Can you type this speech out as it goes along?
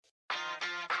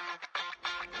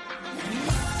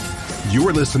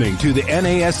You're listening to the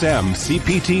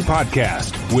NASM-CPT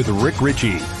podcast with Rick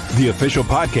Ritchie, the official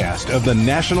podcast of the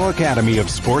National Academy of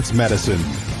Sports Medicine.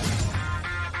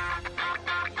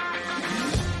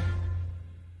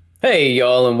 Hey,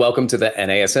 y'all, and welcome to the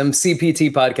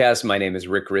NASM-CPT podcast. My name is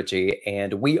Rick Ritchie,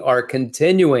 and we are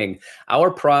continuing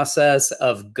our process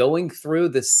of going through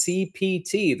the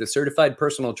CPT, the Certified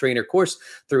Personal Trainer course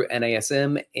through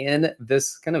NASM in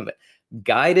this kind of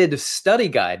guided study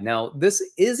guide. Now, this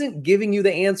isn't giving you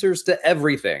the answers to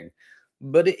everything,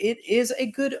 but it is a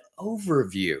good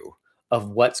overview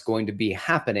of what's going to be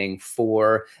happening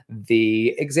for the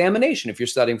examination, if you're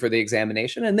studying for the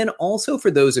examination. And then also for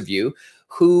those of you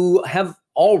who have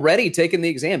already taken the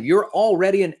exam, you're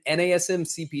already an NASM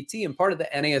CPT and part of the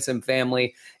NASM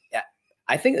family.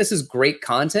 I think this is great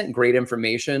content, great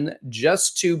information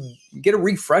just to get a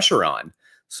refresher on.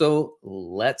 So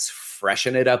let's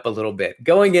freshen it up a little bit.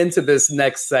 Going into this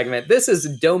next segment, this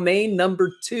is domain number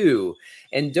 2.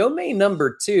 And domain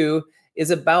number 2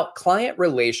 is about client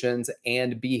relations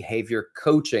and behavior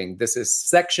coaching. This is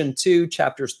section 2,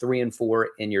 chapters 3 and 4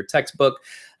 in your textbook.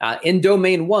 In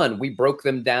domain 1, we broke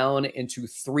them down into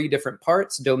 3 different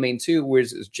parts. Domain 2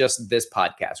 was just this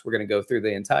podcast. We're going to go through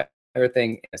the entire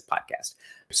thing in this podcast.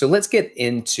 So let's get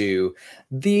into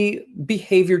the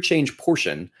behavior change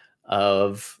portion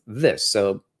of this.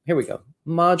 So here we go.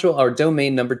 Module or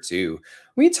domain number 2.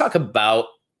 We talk about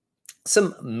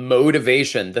some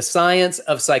motivation, the science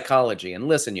of psychology. And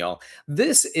listen, y'all,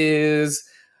 this is,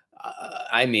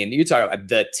 you talk about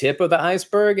the tip of the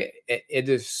iceberg. It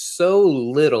is so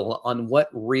little on what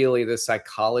really the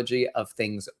psychology of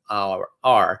things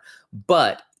are.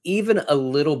 But even a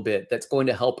little bit that's going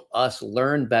to help us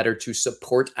learn better to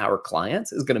support our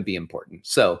clients is going to be important.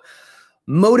 So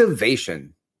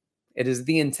motivation. It is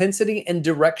the intensity and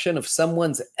direction of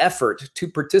someone's effort to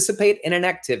participate in an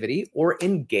activity or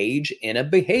engage in a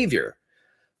behavior.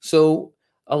 So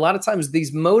a lot of times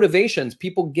these motivations,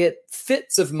 people get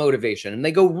fits of motivation and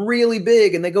they go really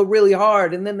big and they go really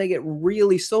hard and then they get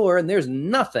really sore, and there's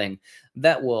nothing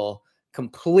that will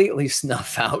completely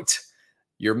snuff out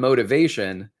your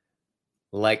motivation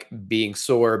like being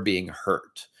sore, being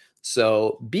hurt.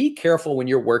 So be careful when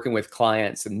you're working with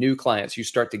clients and new clients, you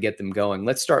start to get them going.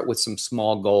 Let's start with some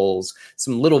small goals,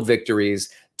 some little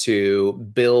victories to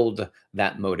build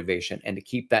that motivation and to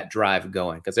keep that drive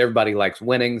going, because everybody likes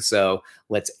winning. So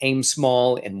let's aim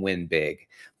small and win big.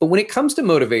 But when it comes to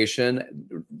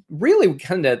motivation, really we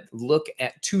kind of look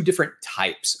at 2 different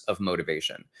types of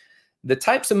motivation. The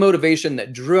types of motivation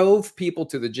that drove people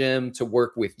to the gym to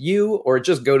work with you or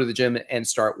just go to the gym and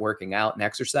start working out and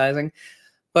exercising.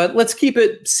 But let's keep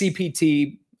it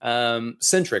CPT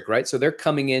centric, right? So they're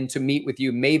coming in to meet with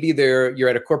you. Maybe you're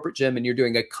at a corporate gym and you're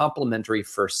doing a complimentary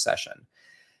first session.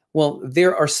 Well,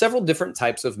 there are several different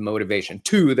types of motivation,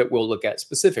 2 that we'll look at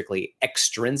specifically: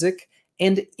 extrinsic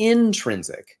and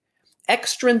intrinsic.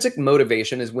 Extrinsic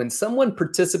motivation is when someone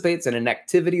participates in an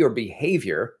activity or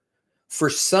behavior for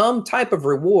some type of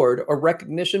reward or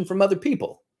recognition from other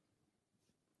people.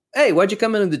 Hey, why'd you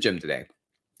come into the gym today?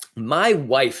 My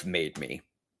wife made me.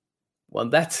 Well,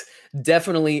 that's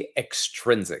definitely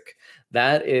extrinsic.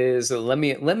 That is, let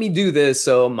me do this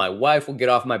so my wife will get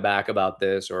off my back about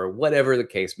this, or whatever the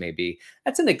case may be.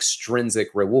 That's an extrinsic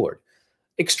reward.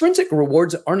 Extrinsic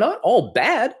rewards are not all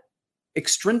bad.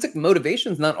 Extrinsic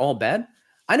motivation is not all bad.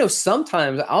 I know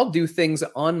sometimes I'll do things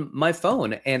on my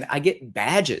phone and I get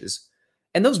badges,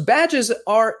 and those badges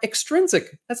are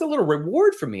extrinsic. That's a little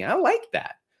reward for me. I like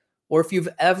that. Or if you've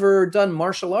ever done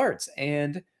martial arts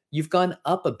and you've gone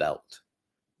up a belt,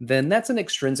 then that's an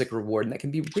extrinsic reward, and that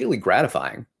can be really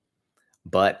gratifying.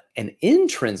 But an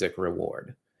intrinsic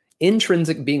reward,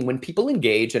 intrinsic being when people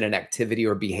engage in an activity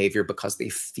or behavior because they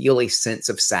feel a sense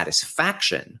of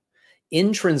satisfaction.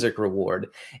 Intrinsic reward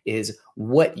is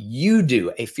what you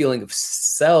do, a feeling of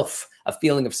self, a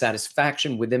feeling of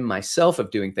satisfaction within myself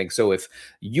of doing things. So if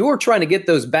you're trying to get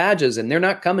those badges and they're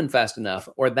not coming fast enough,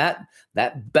 or that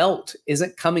belt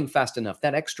isn't coming fast enough,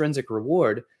 that extrinsic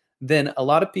reward, then a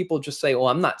lot of people just say, well,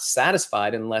 I'm not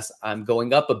satisfied unless I'm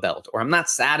going up a belt, or I'm not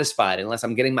satisfied unless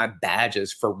I'm getting my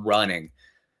badges for running.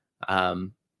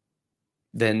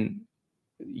 Then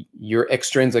you're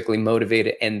extrinsically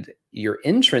motivated, and your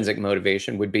intrinsic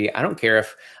motivation would be, I don't care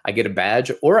if I get a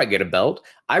badge or I get a belt.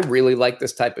 I really like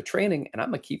this type of training and I'm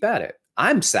going to keep at it.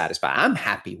 I'm satisfied. I'm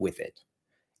happy with it.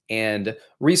 And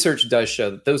research does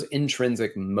show that those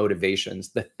intrinsic motivations,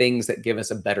 the things that give us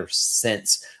a better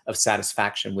sense of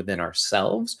satisfaction within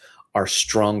ourselves, are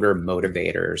stronger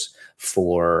motivators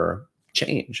for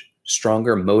change,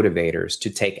 stronger motivators to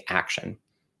take action.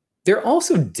 There are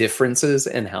also differences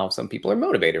in how some people are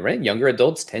motivated, right? Younger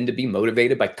adults tend to be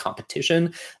motivated by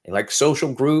competition. They like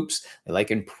social groups. They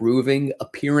like improving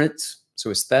appearance,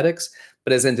 so aesthetics.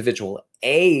 But as individual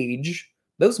age,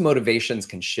 those motivations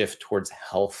can shift towards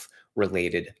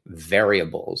health-related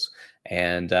variables.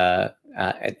 And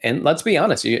let's be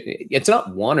honest, it's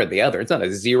not one or the other. It's not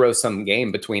a zero-sum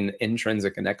game between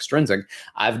intrinsic and extrinsic.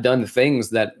 I've done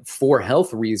things that, for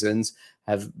health reasons,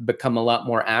 have become a lot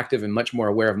more active and much more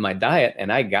aware of my diet,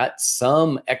 and I got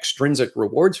some extrinsic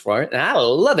rewards for it, and I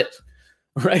love it,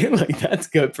 right? Like, that's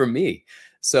good for me.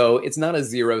 So it's not a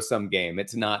zero-sum game.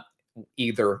 It's not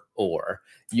either or.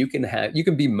 You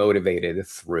can be motivated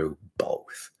through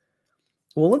both.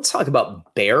 Well, let's talk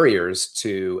about barriers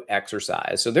to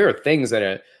exercise. So there are things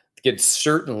that could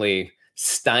certainly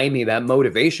stymie that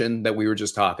motivation that we were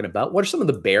just talking about. What are some of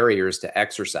the barriers to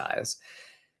exercise?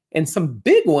 And some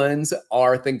big ones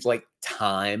are things like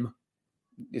time,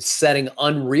 setting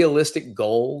unrealistic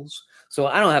goals. So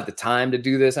I don't have the time to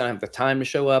do this. I don't have the time to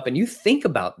show up. And you think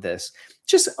about this,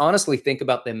 just honestly think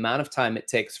about the amount of time it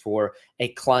takes for a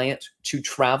client to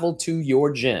travel to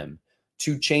your gym,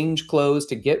 to change clothes,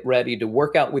 to get ready, to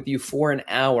work out with you for an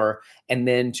hour, and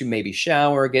then to maybe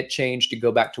shower, get changed, to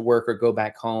go back to work or go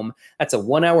back home. That's a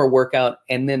 1-hour workout.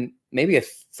 And then maybe a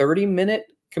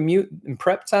 30-minute commute and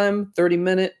prep time,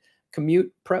 30-minute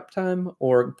commute prep time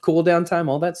or cool down time,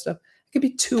 all that stuff. It could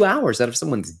be 2 hours out of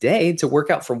someone's day to work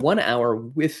out for 1 hour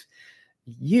with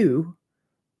you.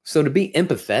 So to be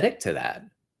empathetic to that,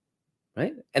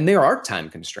 right? And there are time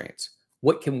constraints.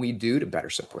 What can we do to better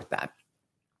support that?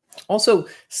 Also,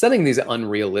 setting these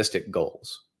unrealistic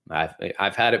goals.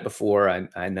 I've had it before.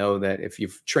 I know that if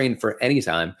you've trained for any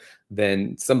time,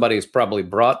 then somebody's probably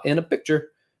brought in a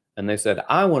picture and they said,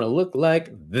 I want to look like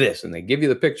this. And they give you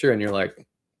the picture and you're like,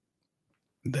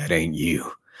 that ain't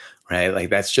you, right? Like,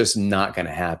 that's just not going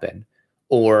to happen.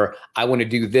 Or I want to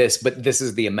do this, but this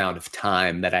is the amount of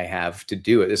time that I have to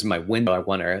do it. This is my window I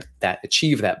want to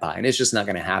achieve that by, and it's just not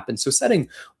going to happen. So setting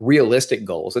realistic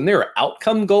goals, and there are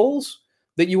outcome goals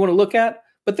that you want to look at,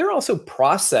 but there are also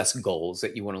process goals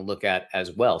that you want to look at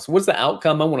as well. So what's the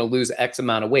outcome? I want to lose X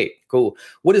amount of weight. Cool.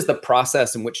 What is the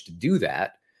process in which to do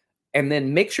that? And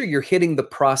then make sure you're hitting the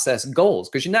process goals,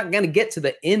 because you're not going to get to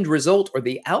the end result or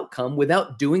the outcome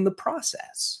without doing the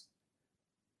process.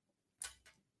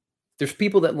 There's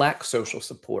people that lack social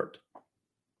support,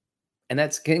 and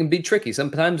that can be tricky.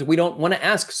 Sometimes we don't want to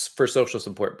ask for social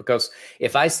support, because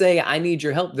if I say, I need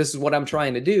your help, this is what I'm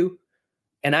trying to do,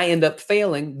 and I end up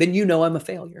failing, then you know I'm a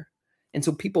failure. And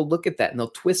so people look at that and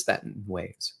they'll twist that in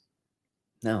ways.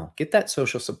 No, get that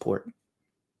social support.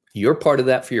 You're part of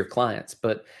that for your clients,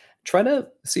 but try to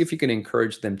see if you can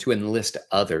encourage them to enlist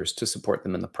others to support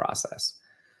them in the process.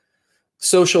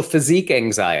 Social physique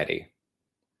anxiety.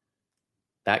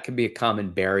 That can be a common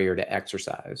barrier to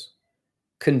exercise.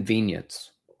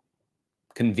 Convenience.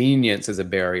 Convenience is a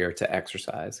barrier to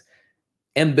exercise.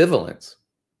 Ambivalence.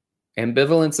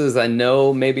 Ambivalence is, I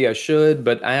know maybe I should,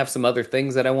 but I have some other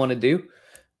things that I want to do.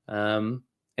 And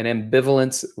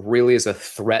ambivalence really is a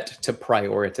threat to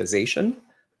prioritization.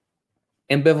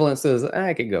 Ambivalence is,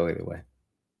 I could go either way.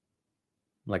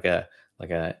 Like a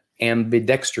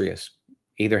ambidextrous,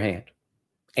 either hand.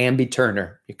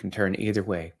 Ambi-turner, you can turn either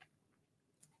way.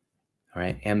 All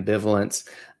right, ambivalence,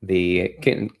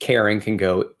 caring can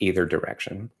go either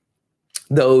direction.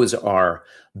 Those are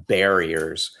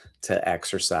barriers to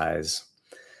exercise.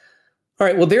 All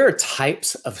right, well, there are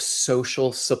types of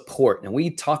social support. Now, we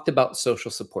talked about social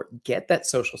support. Get that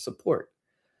social support.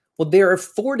 Well, there are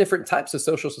 4 different types of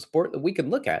social support that we can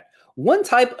look at. One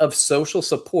type of social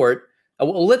support,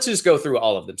 well, let's just go through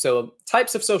all of them. So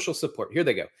types of social support, here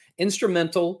they go.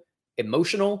 Instrumental,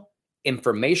 emotional,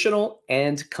 informational,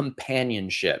 and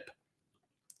companionship.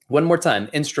 One more time,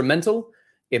 instrumental,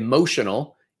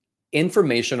 emotional,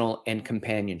 informational, and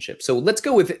companionship. So let's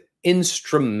go with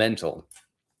instrumental.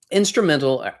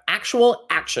 Instrumental are actual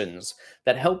actions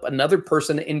that help another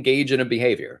person engage in a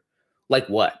behavior. Like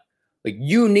what? Like,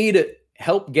 you need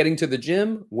help getting to the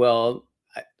gym? Well,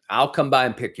 I'll come by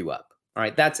and pick you up. All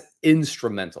right, that's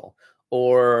instrumental.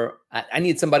 Or I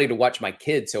need somebody to watch my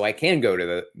kids so I can go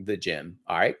to the gym.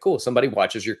 All right, cool. Somebody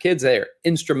watches your kids there.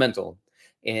 Instrumental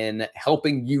in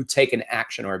helping you take an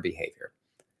action or a behavior.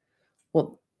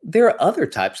 Well, there are other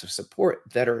types of support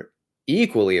that are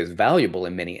equally as valuable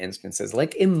in many instances,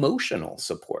 like emotional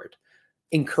support,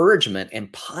 encouragement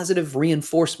and positive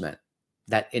reinforcement.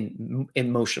 That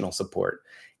emotional support,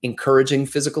 encouraging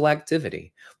physical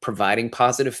activity, providing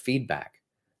positive feedback,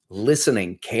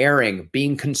 listening, caring,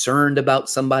 being concerned about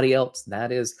somebody else.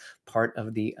 That is part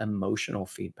of the emotional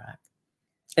feedback.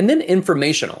 And then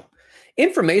informational.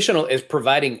 Informational is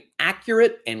providing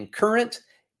accurate and current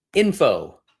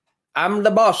info. I'm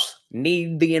the boss,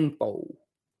 need the info.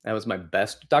 That was my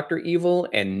best Dr. Evil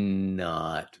and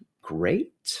not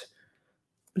great.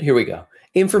 But here we go.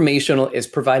 Informational is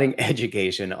providing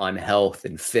education on health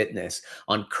and fitness,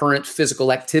 on current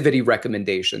physical activity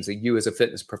recommendations that you as a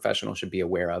fitness professional should be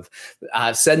aware of,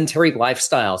 sedentary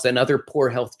lifestyles and other poor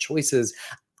health choices.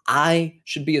 I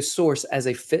should be a source as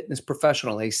a fitness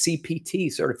professional, a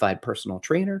CPT, certified personal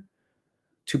trainer,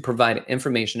 to provide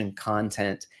information and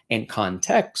content and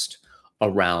context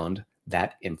around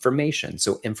that information.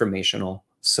 So informational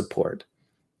support.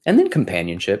 And then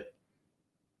companionship.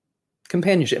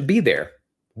 Companionship, be there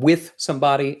with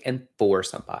somebody and for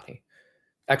somebody.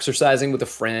 Exercising with a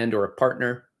friend or a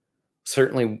partner,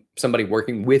 certainly somebody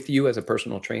working with you as a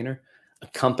personal trainer,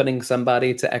 accompanying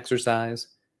somebody to exercise.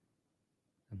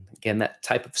 Again, that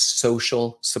type of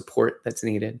social support that's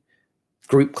needed.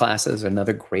 Group classes,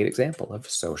 another great example of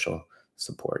social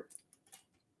support.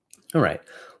 All right.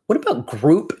 What about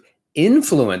group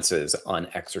influences on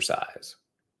exercise?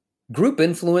 Group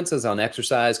influences on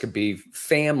exercise could be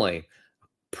family,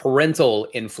 parental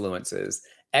influences,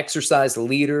 exercise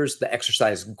leaders, the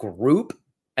exercise group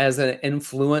as an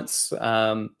influence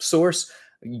source,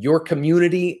 your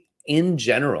community in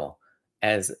general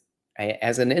as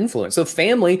an influence. So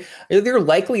family, they're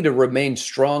likely to remain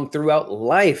strong throughout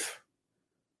life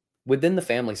within the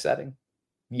family setting.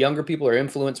 Younger people are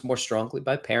influenced more strongly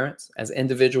by parents. As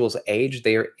individuals age,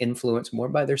 they are influenced more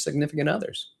by their significant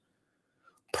others.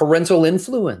 Parental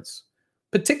influence,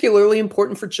 particularly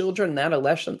important for children and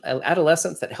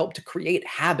adolescents that help to create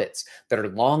habits that are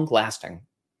long-lasting.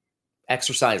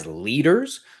 Exercise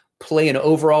leaders play an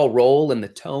overall role in the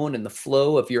tone and the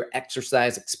flow of your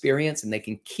exercise experience, and they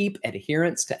can keep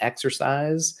adherence to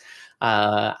exercise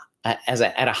at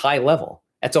a high level.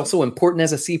 That's also important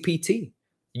as a CPT.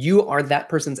 You are that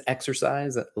person's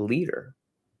exercise leader.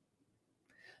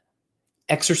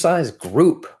 Exercise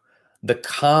group, the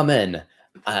common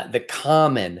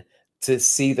to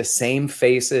see the same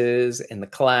faces in the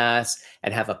class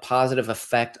and have a positive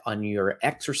effect on your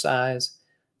exercise.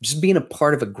 Just being a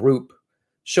part of a group,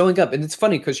 showing up. And it's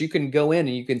funny because you can go in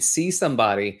and you can see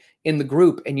somebody in the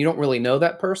group and you don't really know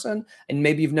that person. And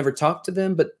maybe you've never talked to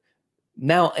them, but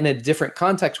now in a different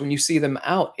context, when you see them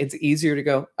out, it's easier to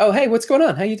go, oh, hey, what's going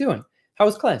on? How you doing? How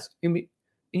was class? And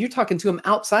you're talking to them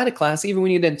outside of class, even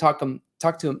when you didn't talk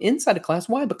to them inside of class.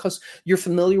 Why? Because you're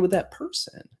familiar with that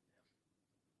person.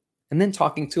 And then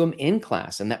talking to them in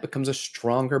class, and that becomes a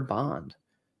stronger bond.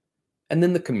 And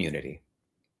then the community,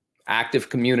 active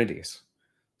communities,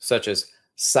 such as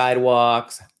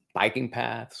sidewalks, biking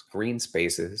paths, green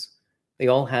spaces, they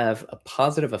all have a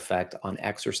positive effect on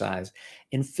exercise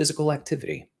and physical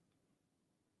activity.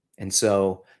 And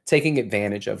so taking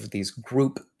advantage of these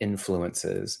group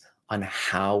influences on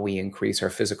how we increase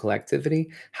our physical activity,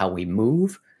 how we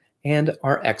move, and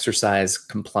our exercise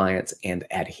compliance and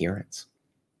adherence.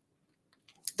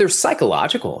 There's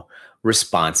psychological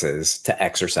responses to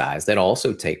exercise that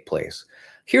also take place.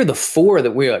 Here are the four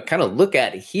that we kind of look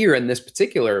at here in this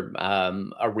particular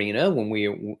arena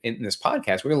when in this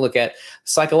podcast. We're going to look at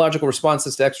psychological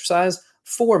responses to exercise.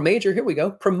 Four major, here we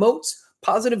go. Promotes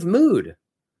positive mood.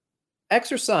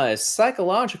 Exercise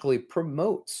psychologically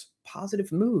promotes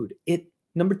positive mood.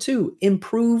 Number two,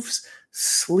 improves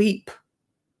sleep.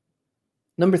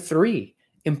 Number three,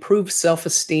 improves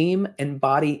self-esteem and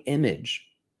body image.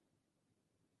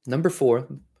 Number four,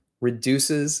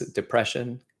 reduces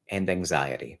depression and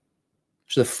anxiety.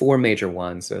 So the four major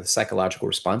ones, the psychological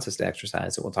responses to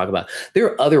exercise that we'll talk about. There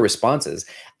are other responses,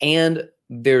 and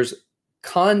there's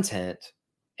content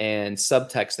and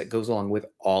subtext that goes along with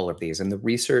all of these. And the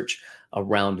research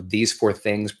around these four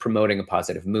things, promoting a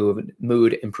positive mood,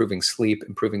 improving sleep,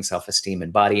 improving self-esteem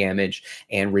and body image,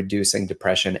 and reducing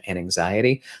depression and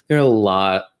anxiety. There's a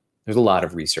lot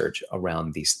of research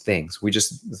around these things.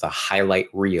 The highlight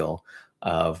reel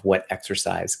of what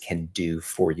exercise can do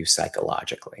for you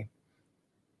psychologically.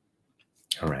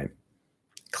 All right.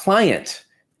 Client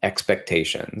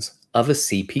expectations of a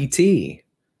CPT.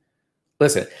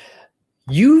 Listen,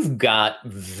 you've got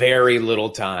very little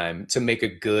time to make a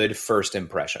good first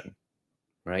impression,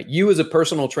 right? You as a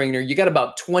personal trainer, you got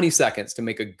about 20 seconds to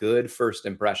make a good first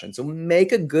impression. So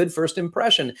make a good first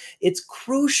impression. It's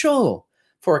crucial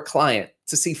for a client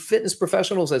to see fitness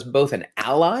professionals as both an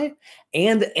ally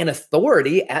and an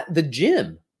authority at the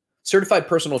gym. Certified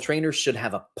personal trainers should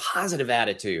have a positive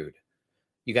attitude.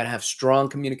 You got to have strong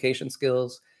communication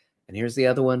skills. And here's the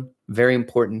other one, very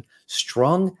important,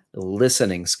 strong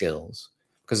listening skills.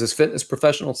 Because as fitness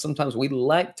professionals, sometimes we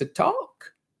like to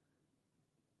talk.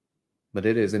 but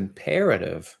it is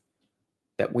imperative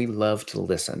that we love to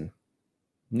listen.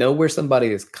 Know where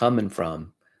somebody is coming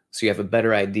from so you have a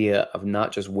better idea of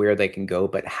not just where they can go,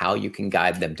 but how you can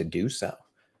guide them to do so.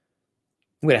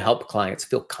 I'm going to help clients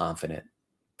feel confident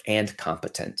and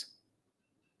competent.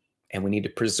 And we need to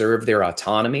preserve their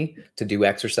autonomy to do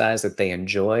exercise that they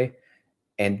enjoy.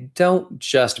 And don't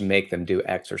just make them do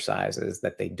exercises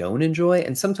that they don't enjoy.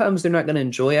 And sometimes they're not going to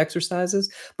enjoy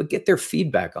exercises, but get their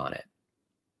feedback on it.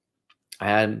 I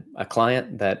had a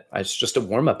client that it's just a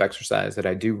warm-up exercise that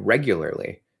I do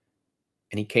regularly.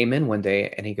 And he came in one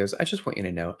day and he goes, I just want you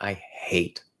to know, I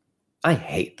hate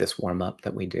this warm-up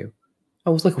that we do. I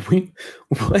was like,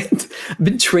 what? I've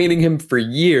been training him for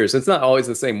years. It's not always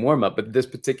the same warm-up, but this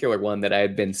particular one that I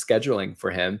had been scheduling for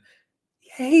him, he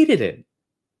hated it.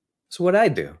 So what I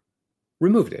do,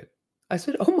 removed it. I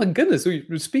said, oh my goodness,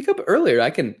 you speak up earlier. I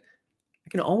can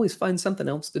always find something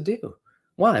else to do.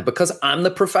 Why? Because I'm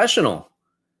the professional.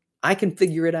 I can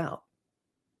figure it out.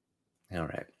 All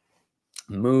right,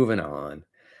 moving on.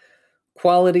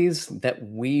 Qualities that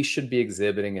we should be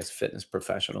exhibiting as fitness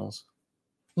professionals.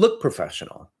 Look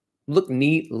professional, look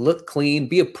neat, look clean,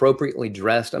 be appropriately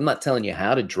dressed. I'm not telling you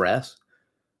how to dress.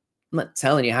 I'm not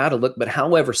telling you how to look, but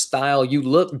however style you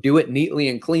look, do it neatly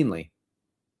and cleanly.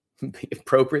 Be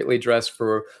appropriately dressed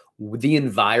for the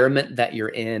environment that you're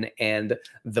in and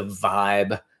the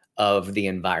vibe of the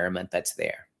environment that's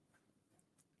there.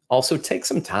 Also, take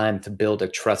some time to build a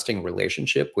trusting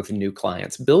relationship with new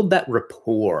clients. Build that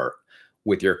rapport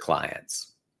with your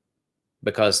clients.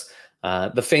 Because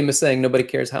the famous saying, nobody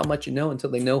cares how much you know until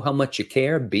they know how much you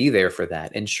care. Be there for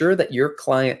that. Ensure that your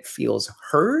client feels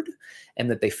heard and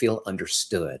that they feel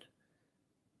understood.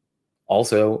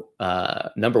 Also,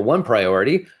 number one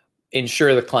priority,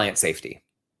 ensure the client safety.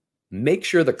 Make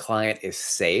sure the client is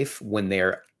safe when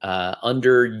they're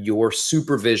under your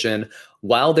supervision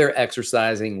while they're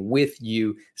exercising with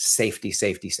you. Safety,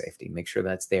 safety, safety. Make sure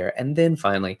that's there. And then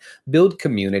finally, build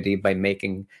community by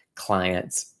making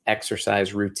clients'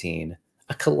 exercise routine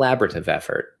a collaborative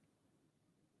effort.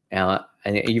 Now,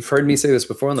 and you've heard me say this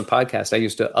before on the podcast. I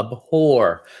used to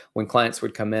abhor when clients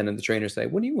would come in and the trainers say,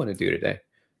 what do you want to do today?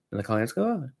 And the clients go,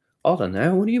 oh, I don't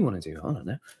know. What do you want to do? I don't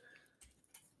know.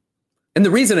 And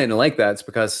the reason I didn't like that is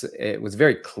because it was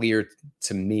very clear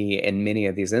to me in many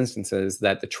of these instances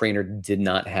that the trainer did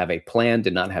not have a plan,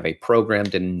 did not have a program,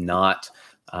 did not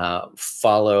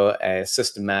follow a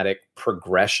systematic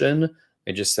progression.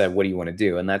 They just said, what do you want to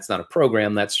do? And that's not a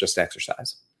program, that's just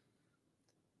exercise.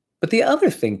 But the other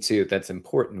thing too that's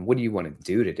important, what do you want to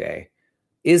do today,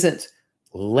 isn't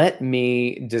let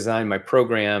me design my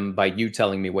program by you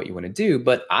telling me what you want to do,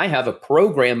 but I have a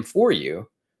program for you.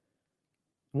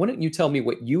 Why don't you tell me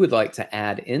what you would like to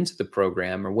add into the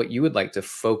program or what you would like to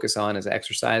focus on as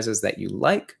exercises that you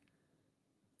like?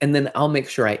 And then I'll make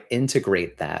sure I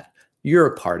integrate that. You're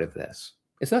a part of this.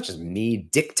 It's not just me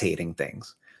dictating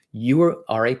things. You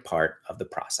are a part of the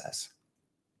process.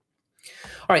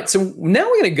 All right, so now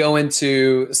we're going to go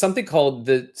into something called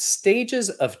the Stages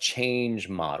of Change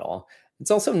model.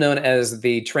 It's also known as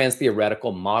the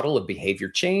Trans-Theoretical Model of Behavior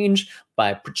Change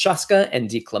by Prochaska and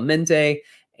DiClemente.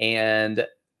 And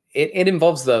it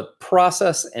involves the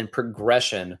process and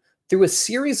progression through a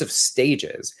series of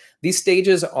stages. These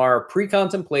stages are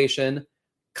pre-contemplation,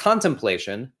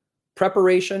 contemplation,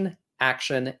 preparation,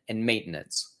 action, and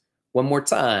maintenance. One more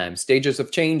time, Stages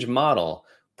of Change model: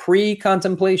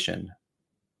 pre-contemplation,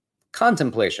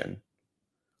 contemplation,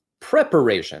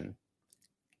 preparation,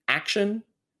 action,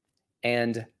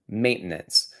 and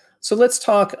maintenance. So let's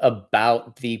talk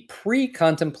about the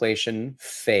pre-contemplation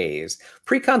phase.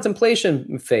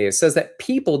 Pre-contemplation phase says that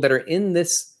people that are in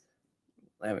this,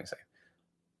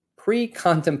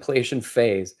 pre-contemplation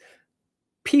phase,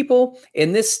 people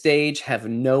in this stage have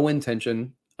no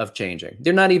intention of changing.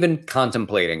 They're not even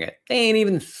contemplating it. They ain't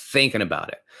even thinking about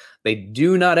it. They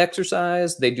do not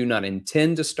exercise. They do not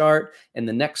intend to start in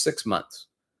the next 6 months.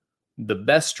 The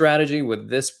best strategy with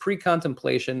this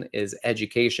pre-contemplation is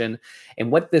education.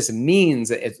 And what this means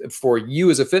is for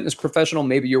you as a fitness professional,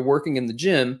 maybe you're working in the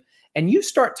gym and you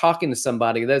start talking to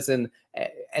somebody that's in,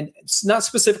 and it's not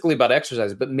specifically about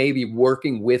exercise, but maybe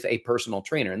working with a personal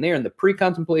trainer. And they're in the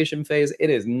pre-contemplation phase. It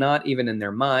is not even in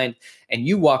their mind. And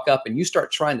you walk up and you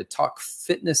start trying to talk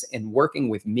fitness and working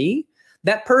with me.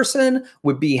 That person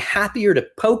would be happier to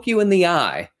poke you in the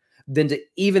eye than to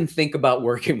even think about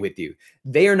working with you.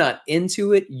 They are not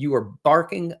into it. You are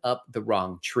barking up the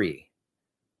wrong tree.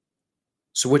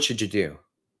 So what should you do?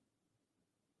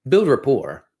 Build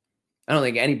rapport. I don't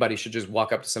think anybody should just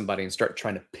walk up to somebody and start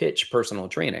trying to pitch personal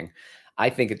training. I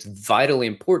think it's vitally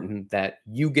important that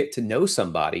you get to know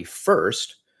somebody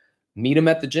first Meet them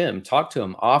at the gym, talk to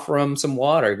them, offer them some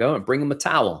water, go and bring them a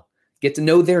towel, get to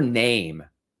know their name.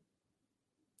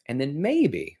 And then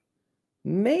maybe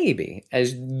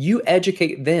as you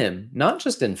educate them, not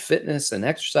just in fitness and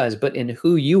exercise, but in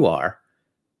who you are,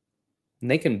 and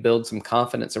they can build some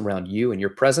confidence around you and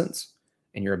your presence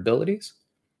and your abilities.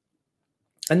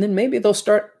 And then maybe they'll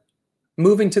start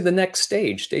moving to the next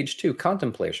stage, stage 2,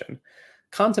 contemplation.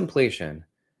 Contemplation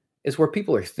is where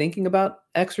people are thinking about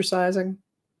exercising,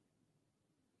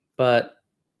 but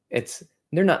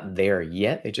they're not there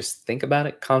yet. They just think about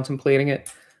it, contemplating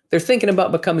it. They're thinking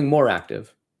about becoming more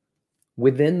active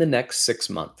within the next 6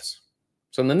 months.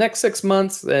 So in the next 6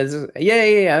 months,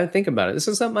 I think about it. This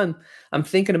is something I'm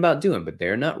thinking about doing, but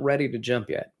they're not ready to jump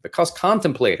yet. Because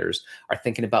contemplators are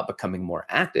thinking about becoming more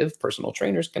active, personal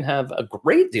trainers can have a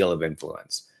great deal of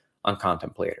influence on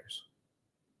contemplators.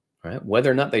 Right? Whether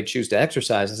or not they choose to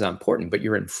exercise is not important, but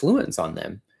your influence on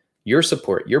them, your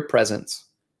support, your presence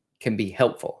can be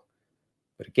helpful.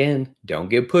 But again, don't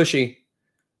get pushy.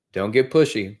 Don't get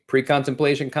pushy.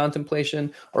 Pre-contemplation,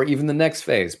 contemplation, or even the next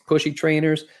phase. Pushy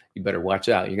trainers, you better watch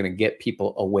out. You're going to get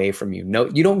people away from you. No,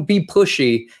 you don't be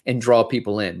pushy and draw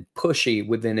people in. Pushy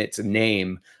within its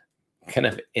name kind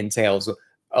of entails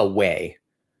away.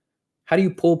 How do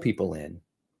you pull people in?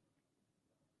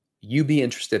 You be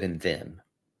interested in them,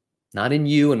 not in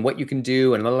you and what you can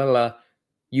do and la la la.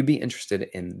 You be interested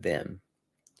in them.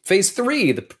 Phase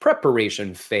 3, the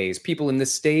preparation phase. People in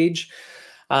this stage,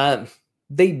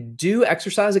 they do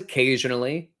exercise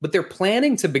occasionally, but they're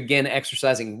planning to begin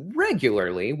exercising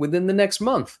regularly within the next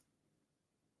month.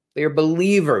 They are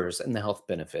believers in the health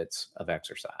benefits of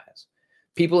exercise.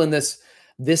 People in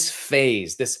this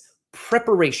phase, this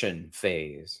preparation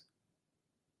phase,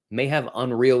 may have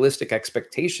unrealistic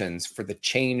expectations for the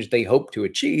change they hope to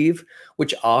achieve,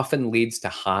 which often leads to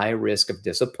high risk of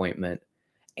disappointment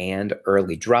and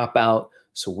early dropout.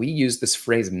 So we use this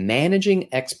phrase,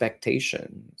 managing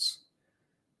expectations.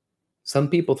 Some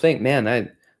people think,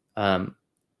 man,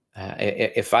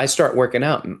 if I start working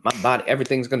out, my body,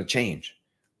 everything's going to change,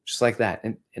 just like that.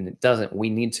 And it doesn't. We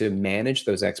need to manage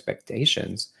those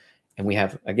expectations. And we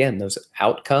have, again, those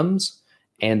outcomes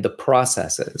and the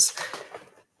processes.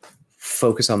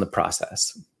 Focus on the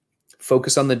process.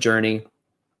 Focus on the journey.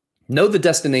 Know the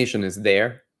destination is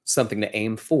there, something to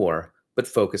aim for, but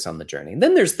focus on the journey. And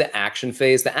then there's the action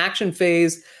phase. The action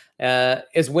phase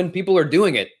is when people are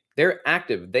doing it. They're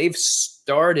active. They've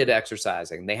started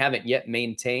exercising. They haven't yet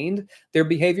maintained their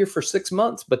behavior for 6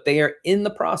 months, but they are in the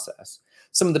process.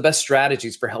 Some of the best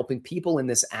strategies for helping people in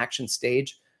this action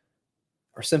stage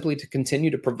are simply to continue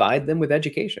to provide them with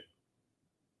education,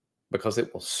 because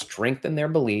it will strengthen their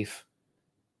belief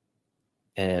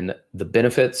in the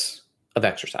benefits of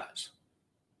exercise.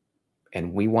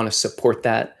 And we want to support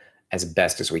that as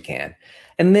best as we can.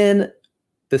 And then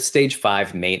the stage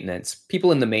 5, maintenance.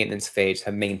 People in the maintenance phase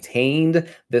have maintained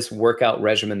this workout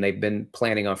regimen they've been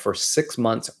planning on for 6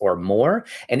 months or more.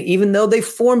 And even though they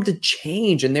formed a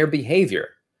change in their behavior,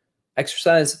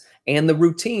 exercise, and the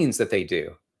routines that they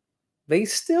do, they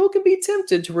still can be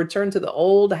tempted to return to the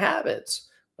old habits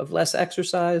of less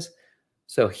exercise.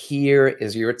 So here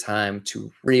is your time to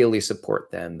really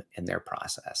support them in their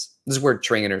process. This is where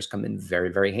trainers come in very,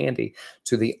 very handy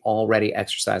to the already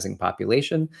exercising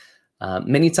population.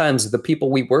 Many times the people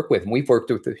we work with, and we've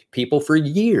worked with the people for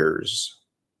years,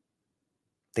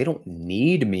 they don't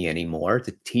need me anymore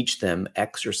to teach them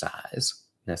exercise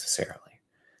necessarily.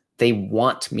 They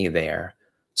want me there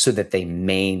so that they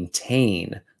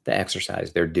maintain the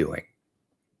exercise they're doing.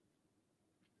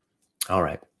 All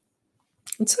right.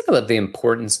 Let's talk about the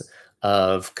importance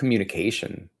of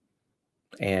communication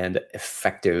and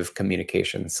effective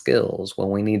communication skills. Well,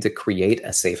 we need to create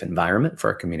a safe environment for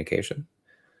our communication.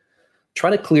 Try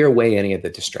to clear away any of the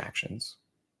distractions.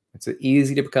 It's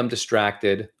easy to become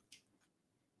distracted.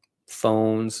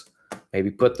 Phones,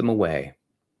 maybe put them away,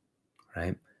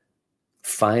 right?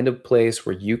 Find a place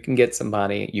where you can get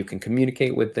somebody, you can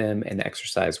communicate with them and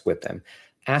exercise with them.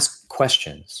 Ask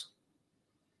questions.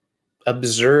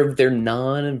 Observe their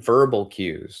non-verbal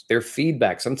cues, their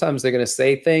feedback. Sometimes they're going to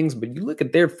say things, but you look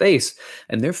at their face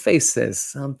and their face says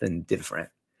something different.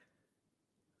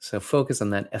 So focus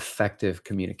on that effective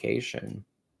communication,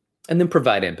 and then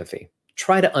provide empathy.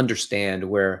 Try to understand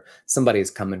where somebody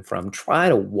is coming from. Try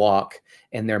to walk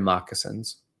in their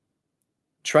moccasins.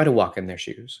 Try to walk in their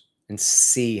shoes and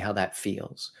see how that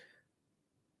feels.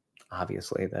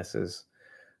 Obviously, this is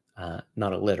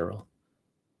not a literal.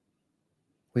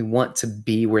 We want to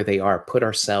be where they are, put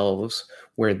ourselves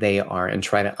where they are, and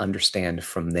try to understand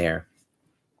from there.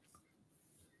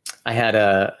 I had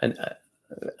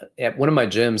at one of my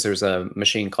gyms, there's a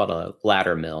machine called a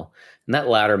ladder mill, and that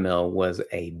ladder mill was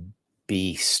a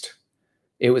beast.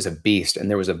 It was a beast. And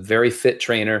there was a very fit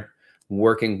trainer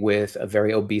working with a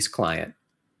very obese client.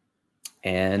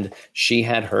 And she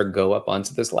had her go up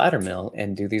onto this ladder mill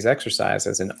and do these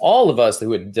exercises. And all of us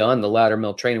who had done the ladder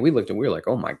mill training, we looked and we were like,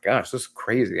 oh my gosh, this is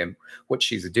crazy. And what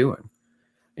she's doing.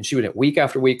 And she would, week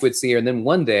after week, would see her. And then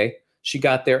one day she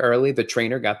got there early. The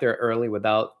trainer got there early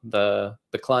without the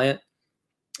client.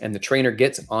 And the trainer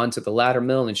gets onto the ladder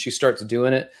mill and she starts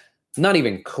doing it. Not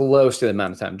even close to the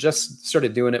amount of time, just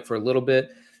started doing it for a little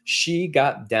bit. She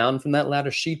got down from that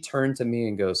ladder. She turned to me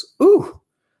and goes, ooh,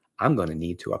 I'm going to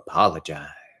need to apologize.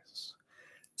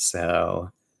 So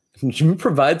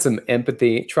provide some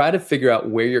empathy. Try to figure out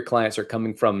where your clients are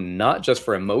coming from, not just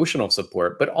for emotional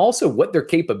support, but also what their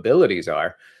capabilities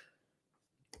are.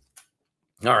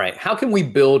 All right. How can we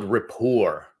build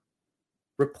rapport?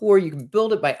 Rapport, you can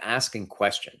build it by asking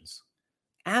questions.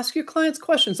 Ask your clients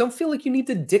questions. Don't feel like you need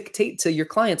to dictate to your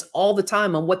clients all the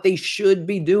time on what they should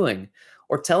be doing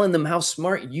or telling them how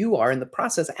smart you are in the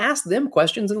process. Ask them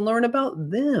questions and learn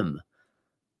about them.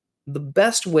 The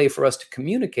best way for us to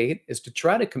communicate is to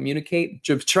try to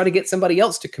get somebody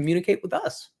else to communicate with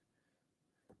us.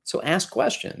 So ask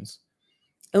questions.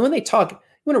 And when they talk, you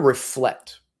want to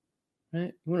reflect,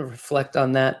 right? You want to reflect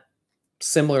on that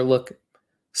similar look.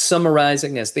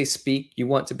 Summarizing as they speak, you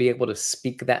want to be able to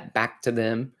speak that back to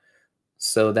them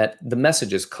so that the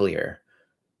message is clear.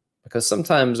 Because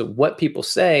sometimes what people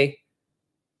say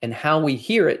and how we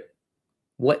hear it,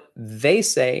 what they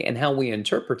say and how we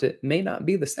interpret it may not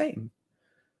be the same.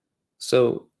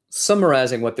 So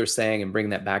summarizing what they're saying and bringing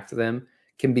that back to them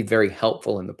can be very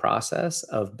helpful in the process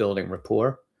of building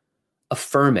rapport.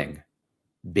 Affirming,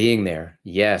 being there.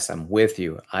 Yes, I'm with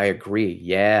you. I agree.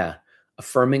 Yeah.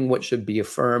 Affirming what should be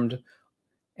affirmed,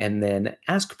 and then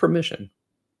ask permission.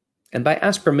 And by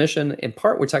ask permission, in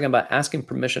part, we're talking about asking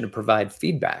permission to provide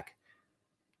feedback.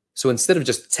 So instead of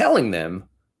just telling them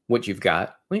what you've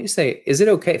got, why don't you say, is it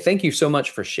okay? Thank you so much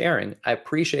for sharing. I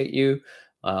appreciate you,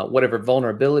 whatever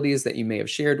vulnerabilities that you may have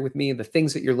shared with me, the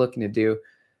things that you're looking to do.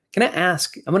 I'm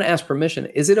going to ask permission.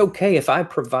 Is it okay if I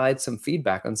provide some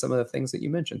feedback on some of the things that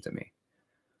you mentioned to me?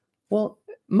 Well,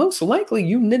 most likely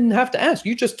you didn't have to ask.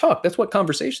 You just talk. That's what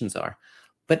conversations are.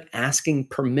 But asking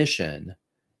permission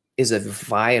is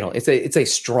it's a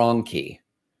strong key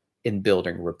in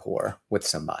building rapport with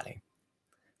somebody.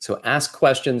 So ask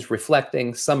questions,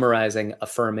 reflecting, summarizing,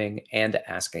 affirming, and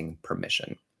asking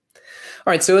permission.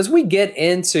 All right, so as we get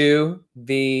into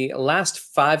the last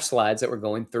 5 slides that we're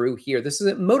going through here, this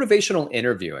is motivational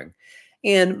interviewing.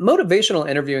 And motivational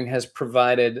interviewing has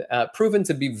proven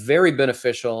to be very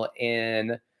beneficial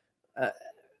in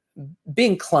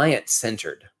being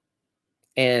client-centered.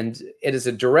 And it is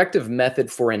a directive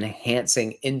method for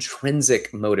enhancing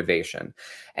intrinsic motivation.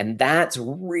 And that's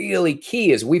really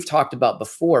key, as we've talked about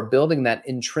before, building that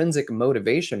intrinsic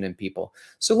motivation in people.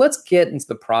 So let's get into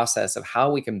the process of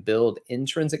how we can build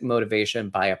intrinsic motivation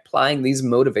by applying these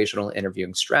motivational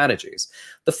interviewing strategies.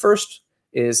 The first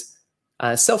is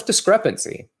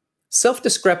self-discrepancy.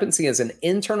 Self-discrepancy is an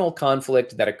internal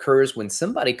conflict that occurs when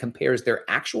somebody compares their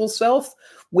actual self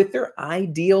with their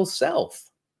ideal self.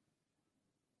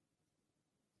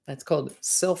 That's called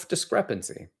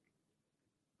self-discrepancy.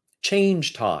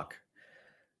 Change talk.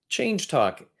 Change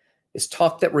talk is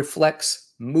talk that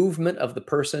reflects movement of the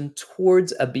person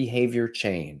towards a behavior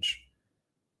change.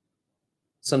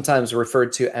 Sometimes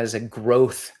referred to as a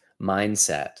growth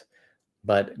mindset.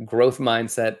 But growth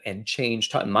mindset and change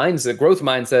talk, growth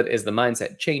mindset is the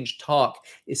mindset. Change talk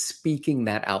is speaking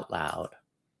that out loud.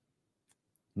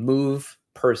 Move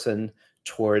person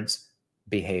towards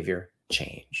behavior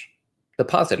change. The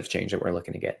positive change that we're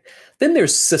looking to get. Then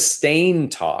there's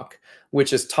sustained talk,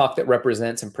 which is talk that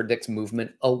represents and predicts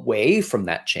movement away from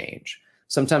that change.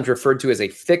 Sometimes referred to as a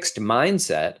fixed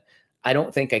mindset. I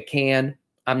don't think I can.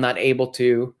 I'm not able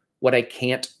to. What I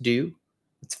can't do.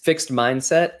 It's fixed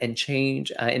mindset, and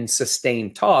change and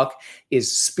sustained talk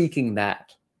is speaking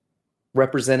that,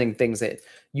 representing things that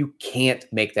you can't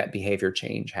make that behavior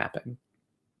change happen.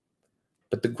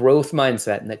 But the growth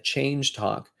mindset and the change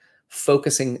talk,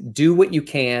 focusing, do what you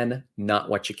can, not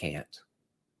what you can't.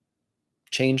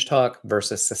 Change talk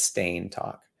versus sustained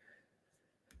talk.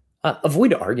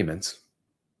 Avoid arguments.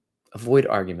 Avoid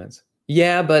arguments.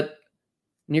 Yeah, but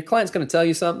your client's going to tell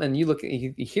you something, and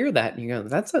you hear that, and you go,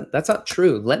 "That's not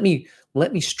true. Let me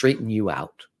straighten you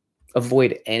out."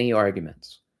 Avoid any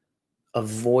arguments.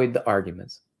 Avoid the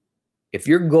arguments. If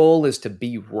your goal is to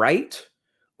be right,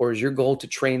 or is your goal to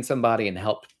train somebody and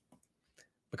help?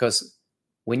 Because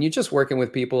When you're just working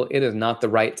with people, it is not the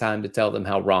right time to tell them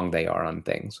how wrong they are on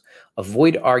things.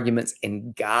 Avoid arguments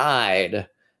and guide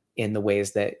in the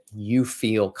ways that you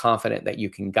feel confident that you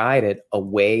can guide it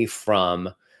away from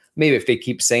maybe if they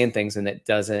keep saying things and it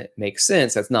doesn't make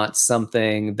sense, that's not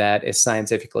something that is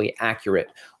scientifically accurate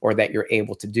or that you're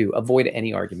able to do. Avoid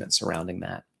any argument surrounding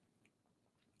that.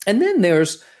 And then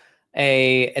there's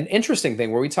an interesting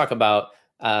thing where we talk about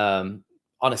on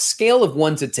a scale of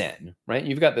 1 to 10, right?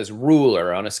 You've got this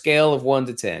ruler on a scale of 1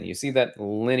 to 10. You see that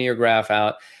linear graph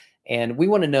out, and we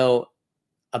want to know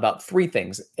about 3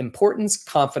 things: importance,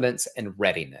 confidence, and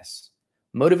readiness.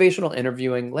 Motivational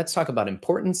interviewing, let's talk about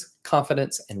importance,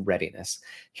 confidence, and readiness.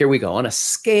 Here we go. On a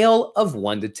scale of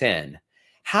 1 to 10,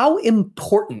 how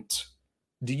important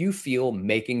do you feel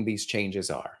making these changes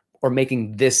are, or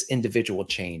making this individual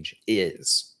change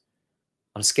is?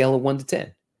 On a scale of 1 to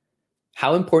 10.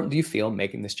 How important do you feel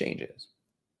making this change is?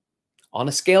 On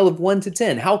a scale of 1 to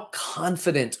 10, how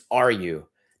confident are you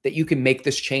that you can make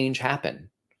this change happen?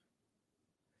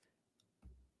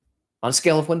 On a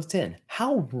scale of 1 to 10,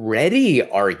 how ready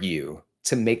are you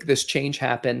to make this change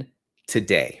happen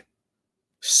today,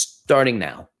 starting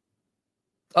now?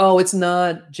 Oh, it's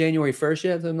not January 1st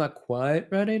yet, so I'm not quite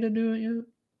ready to do it yet.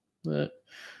 But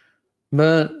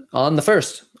on the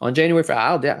 1st, on January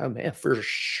 1st, for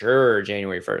sure,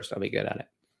 January 1st, I'll be good at it.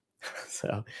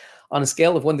 So on a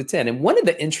scale of 1 to 10, and one of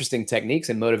the interesting techniques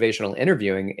in motivational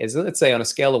interviewing is, let's say on a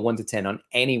scale of 1 to 10, on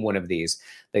any one of these,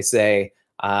 they say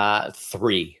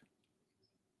 3.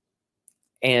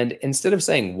 And instead of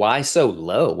saying, why so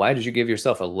low? Why did you give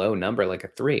yourself a low number like a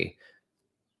 3?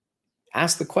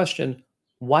 Ask the question,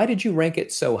 why did you rank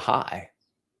it so high?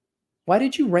 Why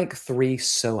did you rank 3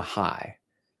 so high?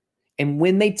 And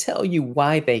when they tell you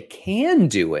why they can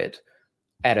do it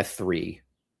at a 3,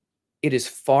 it is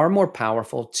far more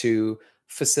powerful to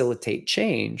facilitate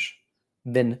change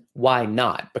than why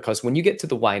not. Because when you get to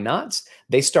the why nots,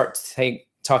 they start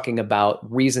talking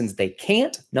about reasons they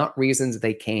can't, not reasons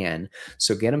they can.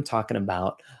 So get them talking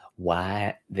about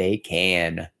why they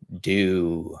can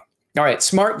do. All right,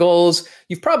 SMART goals.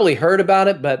 You've probably heard about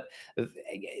it, but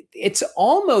it's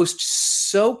almost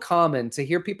so common to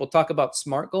hear people talk about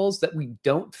SMART goals that we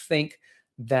don't think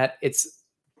that it's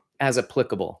as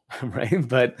applicable, right?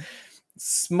 But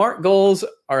SMART goals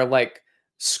are like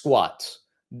squats.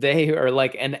 They are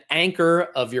like an anchor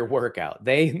of your workout.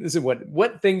 This is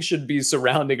what things should be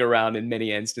surrounding around in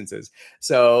many instances.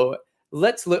 So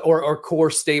let's look, or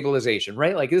core stabilization,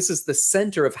 right? Like this is the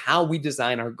center of how we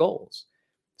design our goals.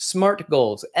 SMART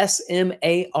goals,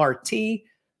 S-M-A-R-T.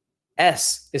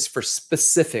 S is for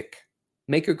specific.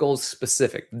 Make your goals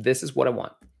specific. This is what I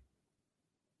want.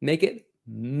 Make it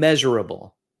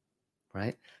measurable,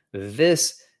 right?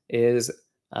 This is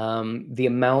the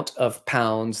amount of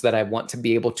pounds that I want to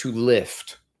be able to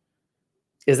lift.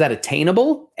 Is that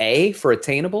attainable? A for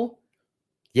attainable?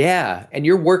 Yeah. And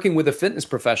you're working with a fitness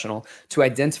professional to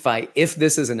identify if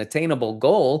this is an attainable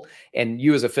goal. And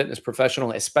you as a fitness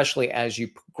professional, especially as you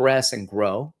progress and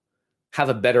grow, have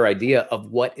a better idea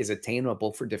of what is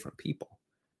attainable for different people.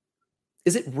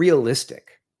 Is it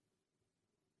realistic?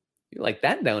 You're like,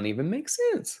 that don't even make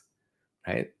sense,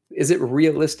 right? Is it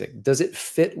realistic? Does it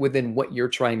fit within what you're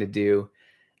trying to do?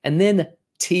 And then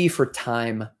T for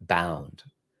time bound.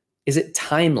 Is it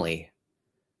timely,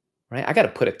 right? I got to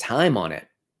put a time on it.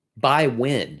 By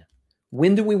when?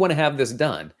 When do we want to have this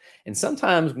done? And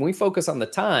sometimes when we focus on the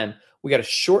time, we got to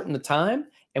shorten the time,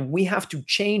 and we have to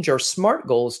change our SMART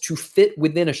goals to fit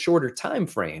within a shorter time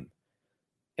frame.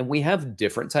 And we have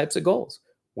different types of goals.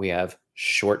 We have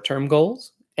short-term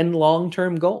goals and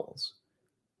long-term goals.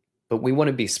 But we want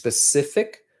to be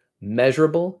specific,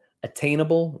 measurable,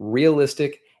 attainable,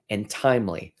 realistic, and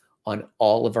timely on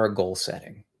all of our goal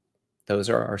setting. Those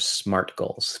are our SMART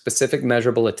goals: specific,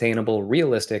 measurable, attainable,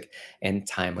 realistic, and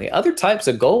timely. Other types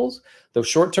of goals, those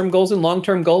short-term goals and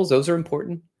long-term goals, those are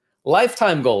important.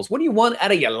 Lifetime goals. What do you want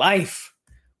out of your life?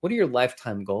 What are your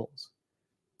lifetime goals?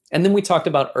 And then we talked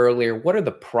about earlier, what are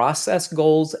the process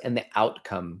goals and the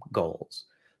outcome goals?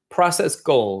 Process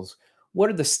goals.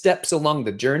 What are the steps along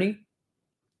the journey?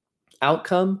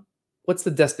 Outcome. What's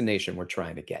the destination we're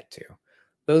trying to get to?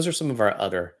 Those are some of our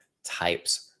other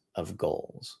types of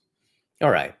goals.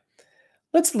 All right,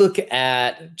 let's look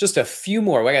at just a few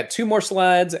more. I got 2 more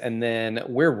slides, and then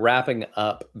we're wrapping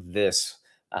up this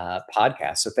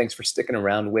podcast. So thanks for sticking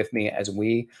around with me as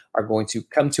we are going to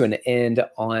come to an end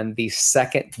on the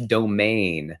second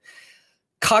domain,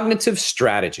 cognitive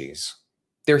strategies.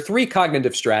 There are 3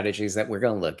 cognitive strategies that we're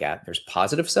going to look at. There's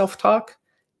positive self-talk,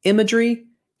 imagery,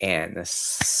 and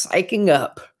psyching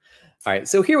up. All right,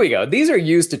 so here we go. These are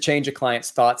used to change a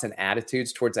client's thoughts and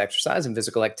attitudes towards exercise and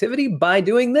physical activity by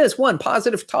doing this. One,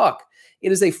 positive talk.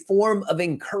 It is a form of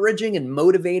encouraging and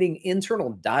motivating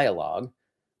internal dialogue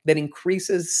that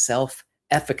increases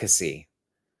self-efficacy.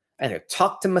 I can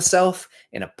talk to myself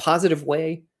in a positive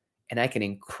way, and I can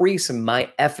increase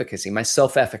my efficacy, my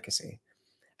self-efficacy.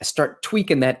 I start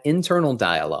tweaking that internal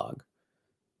dialogue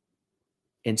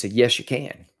into yes, you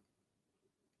can.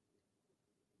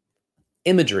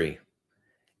 Imagery.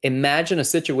 Imagine a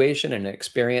situation and an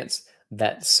experience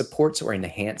that supports or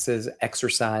enhances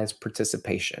exercise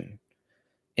participation.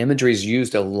 Imagery is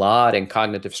used a lot in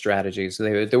cognitive strategies.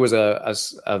 There was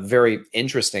a very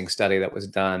interesting study that was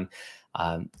done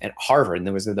at Harvard, and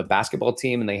there was the basketball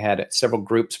team, and they had several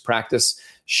groups practice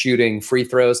shooting free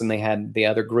throws, and they had the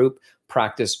other group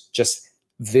practice just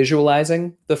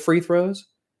visualizing the free throws.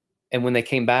 And when they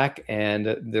came back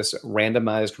and this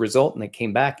randomized result, and they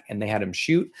came back and they had them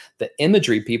shoot, the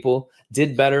imagery people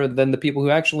did better than the people who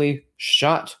actually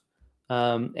shot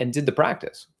and did the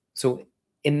practice. So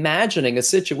imagining a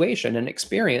situation and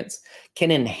experience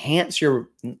can enhance your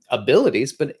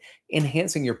abilities, but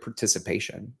enhancing your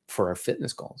participation for our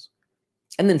fitness goals.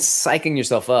 And then psyching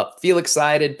yourself up, feel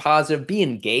excited, positive, be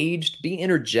engaged, be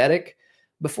energetic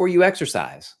before you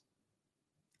exercise.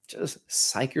 Just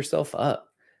psych yourself up.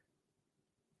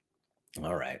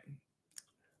 All right.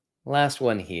 Last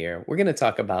one here. We're going to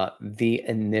talk about the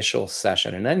initial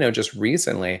session. And I know just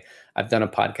recently I've done a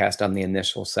podcast on the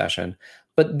initial session,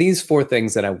 but these 4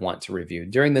 things that I want to review.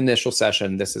 During the initial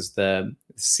session, this is the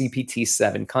CPT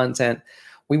 7 content.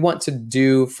 We want to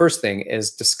do, first thing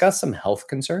is discuss some health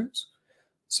concerns.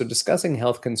 So discussing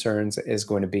health concerns is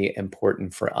going to be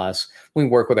important for us when we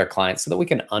work with our clients so that we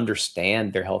can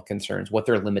understand their health concerns, what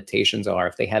their limitations are,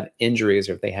 if they have injuries,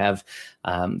 or if they have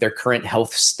their current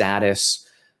health status,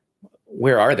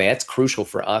 where are they? That's crucial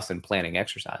for us in planning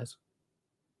exercise.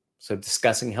 So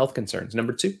discussing health concerns.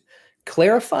 Number 2,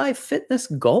 clarify fitness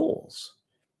goals.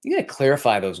 You got to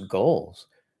clarify those goals.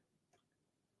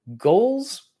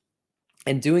 Goals,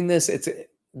 and doing this,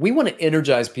 we want to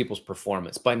energize people's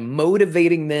performance by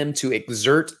motivating them to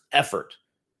exert effort.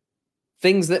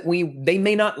 Things that they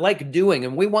may not like doing,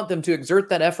 and we want them to exert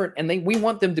that effort, and we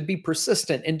want them to be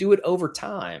persistent and do it over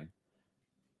time.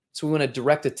 So we want to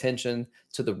direct attention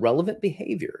to the relevant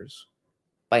behaviors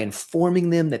by informing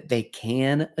them that they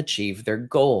can achieve their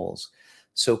goals.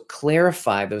 So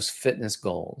clarify those fitness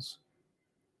goals.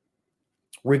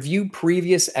 Review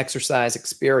previous exercise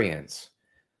experience.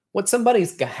 What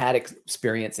somebody's had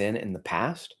experience in the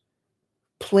past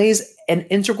plays an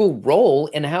integral role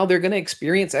in how they're going to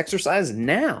experience exercise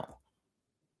now.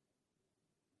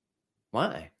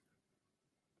 Why?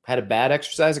 Had a bad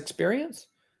exercise experience?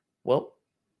 Well,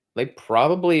 they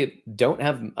probably don't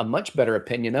have a much better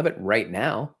opinion of it right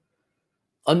now.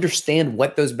 Understand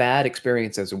what those bad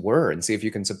experiences were and see if you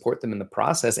can support them in the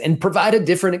process and provide a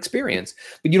different experience.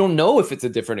 But you don't know if it's a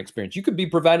different experience. You could be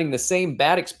providing the same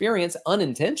bad experience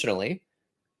unintentionally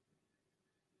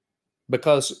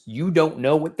because you don't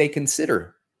know what they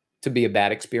consider to be a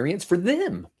bad experience for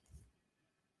them.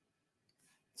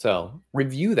 So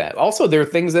review that. Also, there are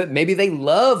things that maybe they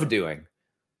love doing.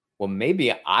 Well,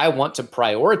 maybe I want to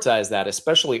prioritize that,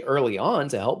 especially early on,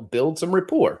 to help build some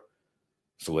rapport.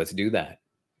 So let's do that.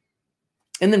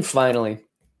 And then finally,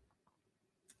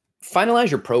 finalize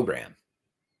your program.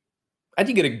 I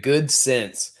think you get a good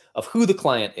sense of who the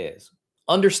client is,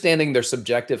 understanding their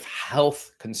subjective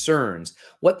health concerns,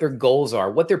 what their goals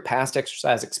are, what their past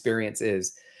exercise experience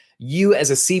is. You as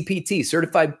a CPT,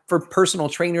 certified for personal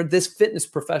trainer, this fitness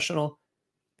professional,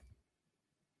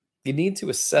 you need to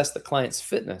assess the client's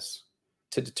fitness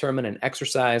to determine an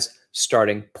exercise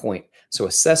starting point. So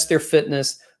assess their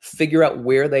fitness, figure out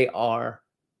where they are,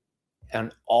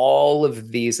 and all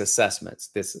of these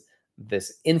assessments,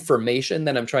 this information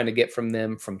that I'm trying to get from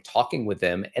them from talking with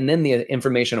them, and then the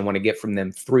information I want to get from them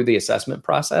through the assessment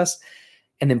process,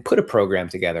 and then put a program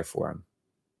together for them.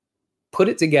 Put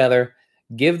it together,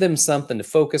 give them something to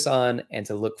focus on and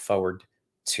to look forward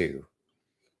to.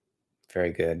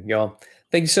 Very good. Y'all,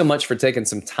 thank you so much for taking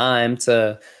some time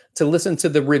to listen to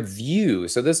the review.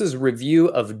 So this is a review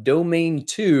of Domain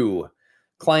 2,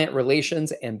 Client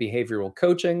Relations and Behavioral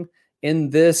Coaching.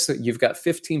 In this, you've got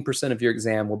 15% of your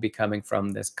exam will be coming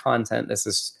from this content. This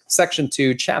is Section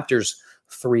 2, Chapters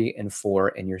 3 and 4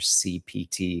 in your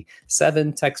CPT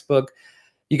 7 textbook.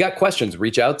 You got questions,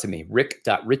 reach out to me,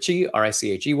 rick.richey,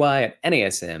 R-I-C-H-E-Y, at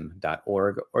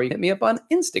NASM.org, or you hit me up on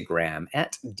Instagram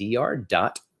at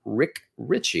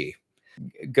dr.rickrichey.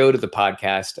 go to the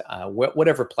podcast,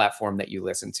 whatever platform that you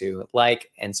listen to,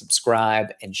 like and subscribe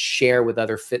and share with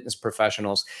other fitness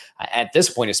professionals. At this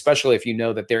point, especially if you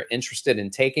know that they're interested in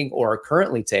taking or are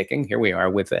currently taking, here we are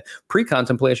with the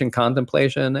pre-contemplation,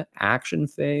 contemplation, action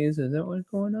phase. Is that what's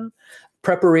going on?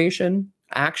 Preparation,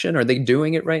 action. Are they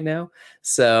doing it right now?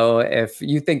 So if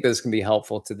you think this can be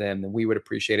helpful to them, then we would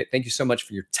appreciate it. Thank you so much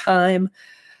for your time.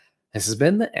 This has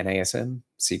been the NASM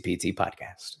CPT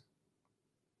podcast.